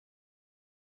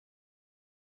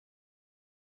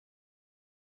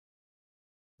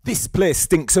This place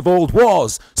stinks of old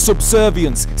wars,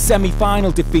 subservience, semi-final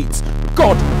defeats,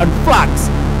 God and flags.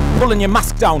 Pulling your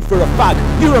mask down for a fag,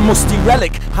 you're a musty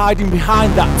relic, hiding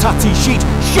behind that tatty sheet,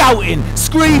 shouting,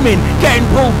 screaming, getting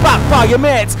pulled back by your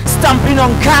mates, stamping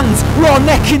on cans, raw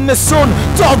neck in the sun,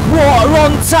 dog water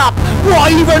on tap.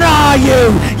 What even are you?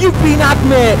 You've been had,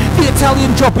 mate, the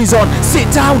Italian job is on. Sit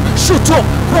down, shut up,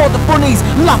 quote the funnies,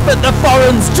 laugh at the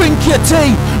foreigners, drink your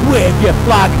tea, wave your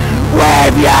flag,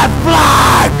 wave your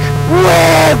flag,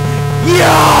 wave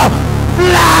your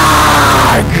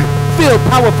flag. Feel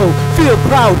powerful, feel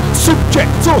proud,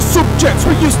 subjects or subjects,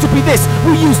 we used to be this,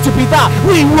 we used to be that,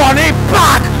 we want it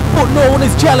back! But no one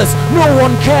is jealous, no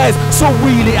one cares, so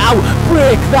wheel it out,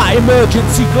 break that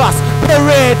emergency glass,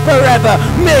 parade forever,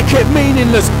 make it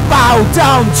meaningless, bow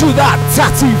down to that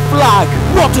tatty flag.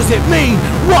 What does it mean?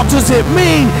 What does it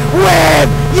mean?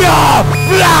 Wave your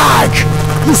flag!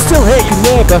 You still hate your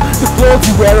neighbour, the clothes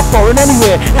you wear are foreign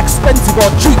anyway, expensive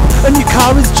or cheap, and your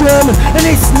car is German, and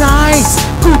it's nice.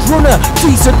 Good runner,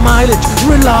 decent mileage,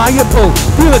 reliable.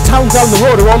 The other towns down the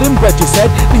road are all inbred, you said.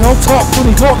 They all talk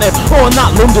funny, don't they? Oh, and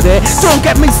that London, eh? Don't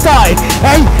get me started.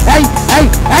 Hey,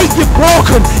 you're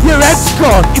broken, your head's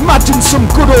gone. Imagine some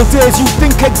good old days you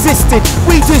think existed.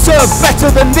 We deserve better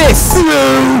than this.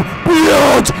 Blue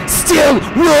blood still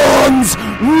runs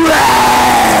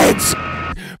red.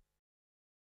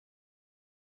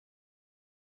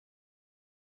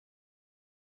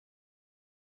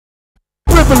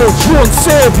 Privilege won't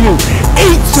save you,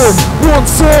 eaten won't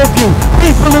save you,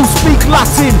 people who speak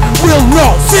Latin will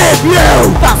not save you.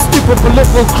 That stupid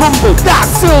little crumble,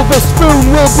 that silver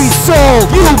spoon will be sold,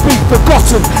 you'll be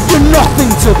forgotten, you're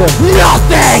nothing to them,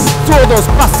 nothing. Throw those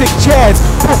plastic chairs,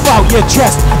 puff out your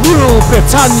chest, rule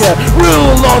Britannia,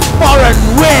 rule those foreign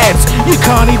waves. You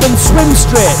can't even swim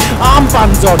straight,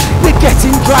 armbands on, you're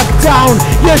getting dragged down,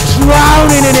 you're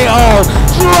drowning in it all,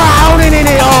 drowning in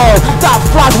it all. That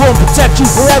flag won't protect you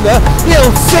forever,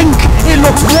 it'll sink, it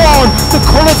looks worn, the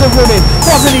colours are running,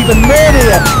 wasn't even made of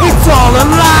it, it's all a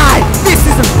lie. This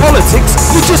isn't politics,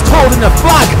 you're just holding a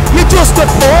flag, you're just a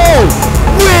pole.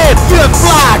 Wave your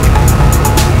flag,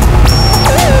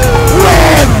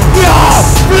 wave your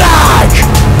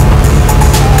flag.